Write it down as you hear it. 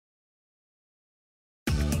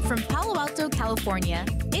From Palo Alto, California,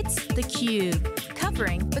 it's theCUBE,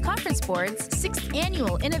 covering the Conference Board's 6th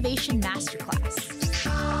Annual Innovation Masterclass.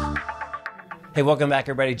 Hey, welcome back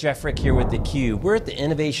everybody. Jeff Frick here with theCUBE. We're at the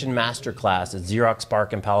Innovation Masterclass at Xerox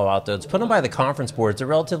PARC in Palo Alto. It's put on by the Conference Board. It's a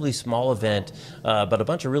relatively small event, but a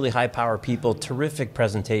bunch of really high-power people, terrific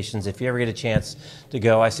presentations. If you ever get a chance to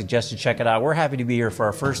go, I suggest you check it out. We're happy to be here for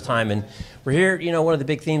our first time, and we're here, you know, one of the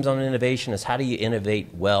big themes on innovation is how do you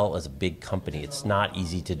innovate well as a big company? It's not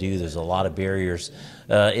easy to do. There's a lot of barriers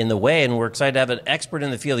in the way, and we're excited to have an expert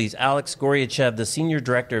in the field. He's Alex Goryachev, the Senior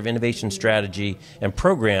Director of Innovation Strategy and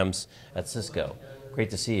Programs at Cisco. Great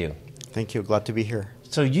to see you. Thank you, glad to be here.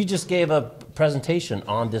 So you just gave a presentation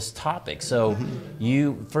on this topic. So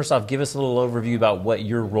you, first off, give us a little overview about what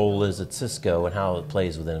your role is at Cisco and how it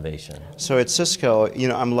plays with innovation. So at Cisco, you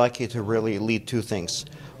know, I'm lucky to really lead two things.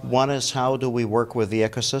 One is how do we work with the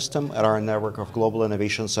ecosystem at our network of global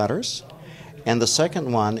innovation centers? And the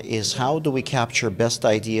second one is how do we capture best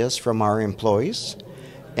ideas from our employees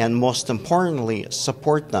and most importantly,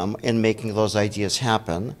 support them in making those ideas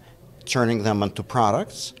happen, turning them into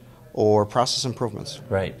products or process improvements.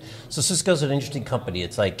 Right. So Cisco's an interesting company.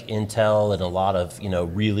 It's like Intel and a lot of, you know,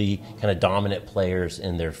 really kind of dominant players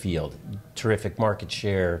in their field. Terrific market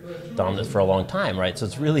share, dominant for a long time, right? So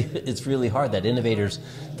it's really hard. That innovator's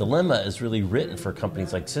dilemma is really written for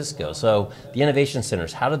companies like Cisco. So the innovation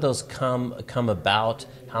centers, how did those come about?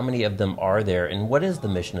 How many of them are there? And what is the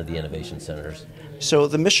mission of the innovation centers? So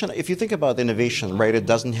the mission, if you think about innovation, right, it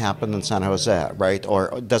doesn't happen in San Jose, right?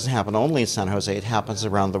 Or it doesn't happen only in San Jose, it happens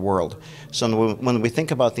around the world. So when we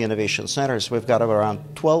think about the innovation centers, we've got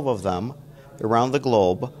around 12 of them around the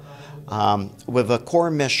globe with a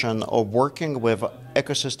core mission of working with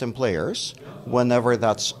ecosystem players, whenever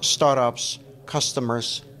that's startups,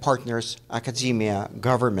 customers, partners, academia,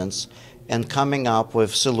 governments, and coming up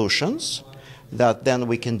with solutions that then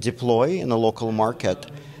we can deploy in a local market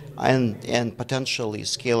and potentially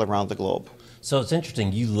scale around the globe. So it's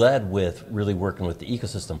interesting, you led with really working with the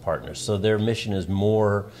ecosystem partners. So their mission is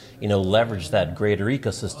more, you know, leverage that greater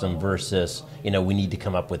ecosystem versus, you know, we need to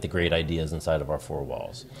come up with the great ideas inside of our four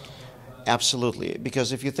walls. Absolutely,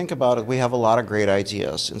 because if you think about it, we have a lot of great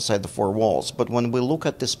ideas inside the four walls, but when we look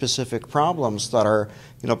at the specific problems that are,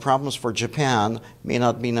 you know, problems for Japan may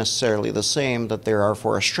not be necessarily the same that there are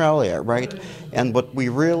for Australia, right? And what we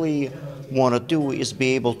really want to do is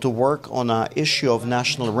be able to work on an issue of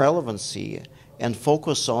national relevancy and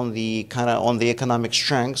focus on the economic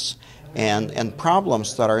strengths and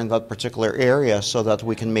problems that are in that particular area so that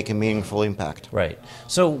we can make a meaningful impact. Right.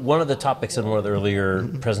 So one of the topics in one of the earlier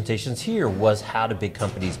presentations here was how do big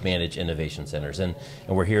companies manage innovation centers? And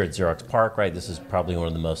we're here at Xerox PARC, right? This is probably one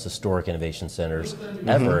of the most historic innovation centers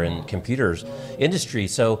ever in computers industry.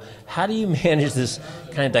 So how do you manage this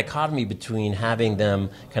kind of dichotomy between having them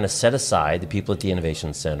kind of set aside, the people at the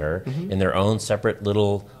innovation center, in their own separate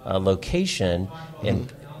little location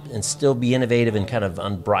and still be innovative and kind of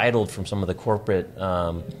unbridled from some of the corporate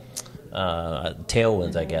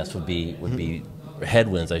tailwinds, I guess, would be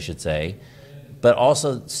headwinds, I should say, but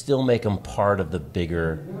also still make them part of the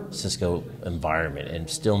bigger Cisco environment and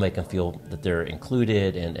still make them feel that they're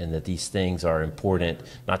included and that these things are important,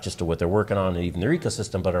 not just to what they're working on and even their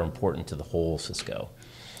ecosystem, but are important to the whole Cisco.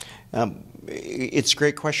 It's a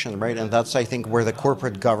great question, right? And that's, I think, where the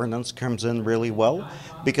corporate governance comes in really well.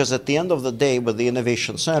 Because at the end of the day, with the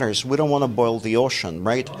innovation centers, we don't want to boil the ocean,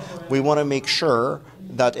 right? We want to make sure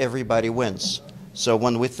that everybody wins. So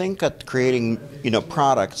when we think at creating, you know,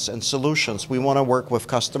 products and solutions, we want to work with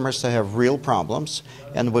customers that have real problems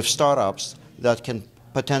and with startups that can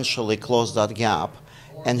potentially close that gap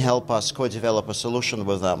and help us co-develop a solution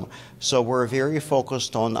with them. So we're very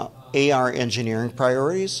focused on A, our engineering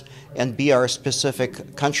priorities, and B, our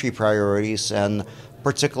specific country priorities and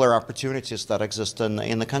particular opportunities that exist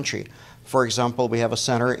in the country. For example, we have a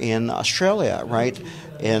center in Australia, right?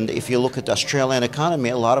 And if you look at the Australian economy,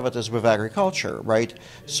 a lot of it is with agriculture, right?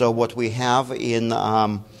 So what we have in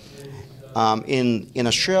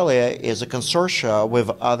Australia is a consortia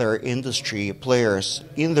with other industry players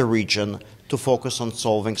in the region to focus on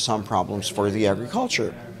solving some problems for the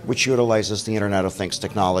agriculture, which utilizes the Internet of Things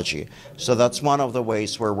technology. So that's one of the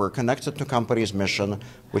ways where we're connected to company's mission,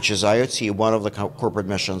 which is IoT, one of the corporate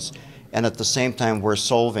missions, and at the same time we're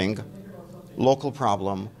solving local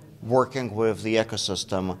problem, working with the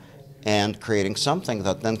ecosystem, and creating something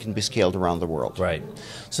that then can be scaled around the world. Right.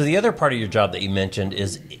 So the other part of your job that you mentioned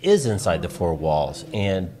is inside the four walls,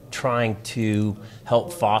 and trying to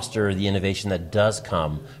help foster the innovation that does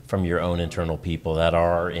come from your own internal people that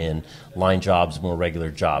are in line jobs, more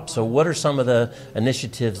regular jobs. So what are some of the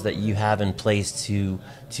initiatives that you have in place to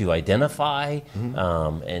identify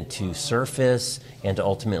and to surface and to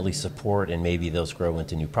ultimately support, and maybe those grow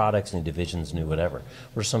into new products, new divisions, new whatever?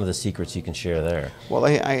 What are some of the secrets you can share there? Well,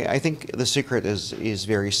 I think the secret is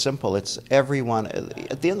very simple. It's everyone,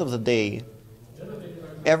 at the end of the day,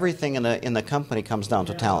 everything in the company comes down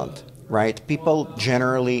to talent, right? People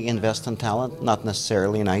generally invest in talent, not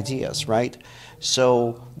necessarily in ideas, right?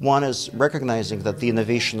 So one is recognizing that the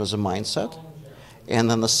innovation is a mindset. And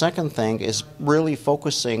then the second thing is really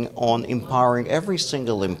focusing on empowering every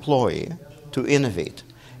single employee to innovate.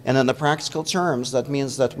 And in the practical terms, that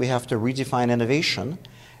means that we have to redefine innovation.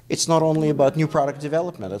 It's not only about new product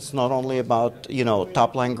development. It's not only about,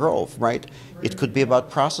 top-line growth, right? It could be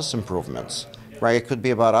about process improvements. Right? It could be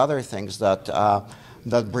about other things that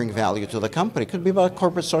bring value to the company. It could be about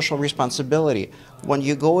corporate social responsibility. When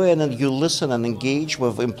you go in and you listen and engage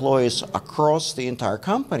with employees across the entire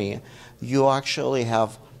company, you actually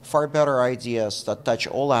have far better ideas that touch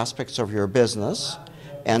all aspects of your business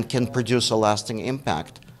and can produce a lasting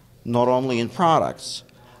impact, not only in products,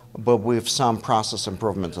 but with some process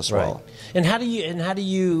improvement as well. And how do you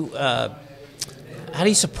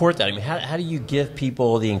support that? I mean, how do you give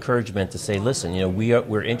people the encouragement to say, listen,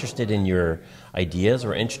 we're interested in your ideas,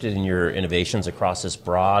 we're interested in your innovations across this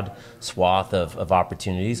broad swath of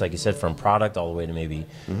opportunities, like you said, from product all the way to maybe,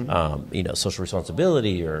 social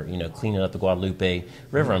responsibility or, cleaning up the Guadalupe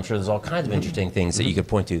River. I'm sure there's all kinds of interesting things that you could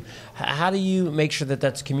point to. How do you make sure that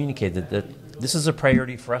that's communicated, that this is a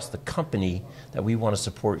priority for us, the company, that we want to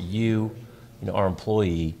support you, our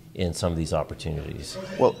employee, in some of these opportunities?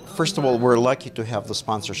 Well, first of all, we're lucky to have the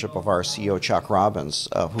sponsorship of our CEO, Chuck Robbins,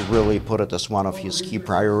 who really put it as one of his key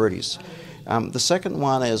priorities. The second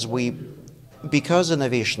one is because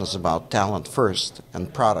innovation is about talent first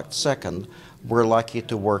and product second, we're lucky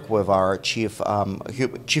to work with our chief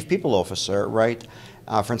people officer, right,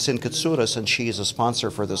 Francine Katsoudas, and she is a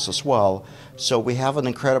sponsor for this as well. So we have an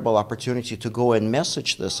incredible opportunity to go and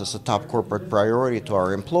message this as a top corporate priority to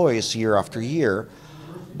our employees year after year.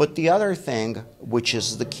 But the other thing, which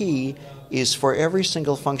is the key, is for every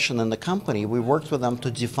single function in the company, we worked with them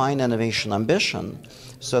to define innovation ambition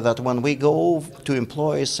so that when we go to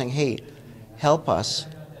employees saying, hey, help us,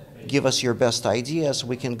 give us your best ideas,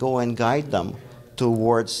 we can go and guide them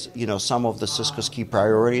towards some of the Cisco's key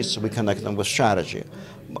priorities, so we connect them with strategy.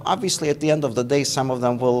 Obviously, at the end of the day, some of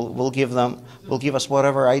them will give us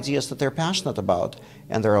whatever ideas that they're passionate about,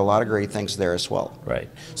 and there are a lot of great things there as well. Right.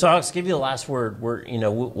 So Alex, give you the last word.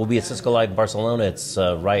 We'll be at Cisco Live Barcelona. It's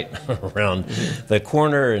right around the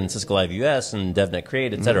corner, in Cisco Live US and DevNet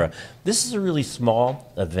Create, etc. This is a really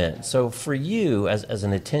small event. So for you, as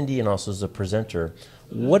an attendee and also as a presenter,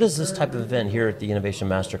 what does this type of event here at the Innovation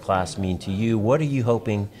Masterclass mean to you? What are you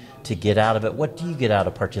hoping to get out of it? What do you get out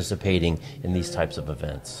of participating in these types of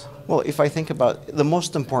events? Well, if I think about the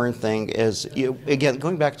most important thing is, again,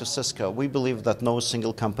 going back to Cisco, we believe that no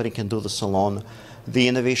single company can do this alone. The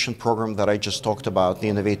innovation program that I just talked about, the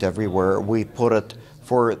Innovate Everywhere, we put it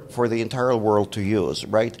for the entire world to use,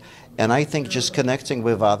 right? And I think just connecting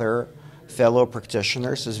with other fellow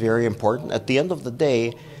practitioners is very important. At the end of the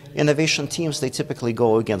day, innovation teams, they typically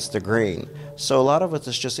go against the grain. So a lot of it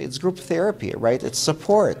is it's group therapy, right? It's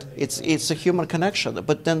support. It's a human connection.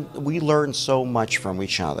 But then we learn so much from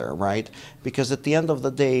each other, right? Because at the end of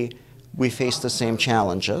the day, we face the same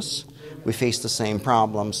challenges, we face the same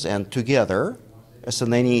problems, and together, as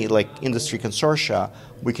in any industry consortia,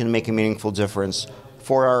 we can make a meaningful difference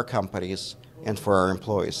for our companies and for our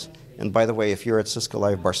employees. And by the way, if you're at Cisco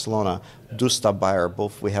Live Barcelona, do stop by our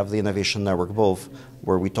booth. We have the Innovation Network booth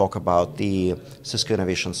where we talk about the Cisco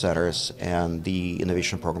Innovation Centers and the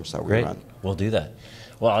innovation programs that we run. Great. We'll do that.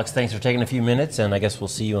 Well, Alex, thanks for taking a few minutes, and I guess we'll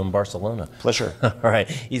see you in Barcelona. Pleasure. All right.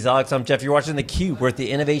 He's Alex. I'm Jeff. You're watching theCUBE. We're at the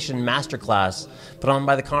Innovation Masterclass put on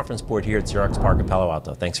by the Conference Board here at Xerox PARC in Palo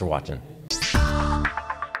Alto. Thanks for watching.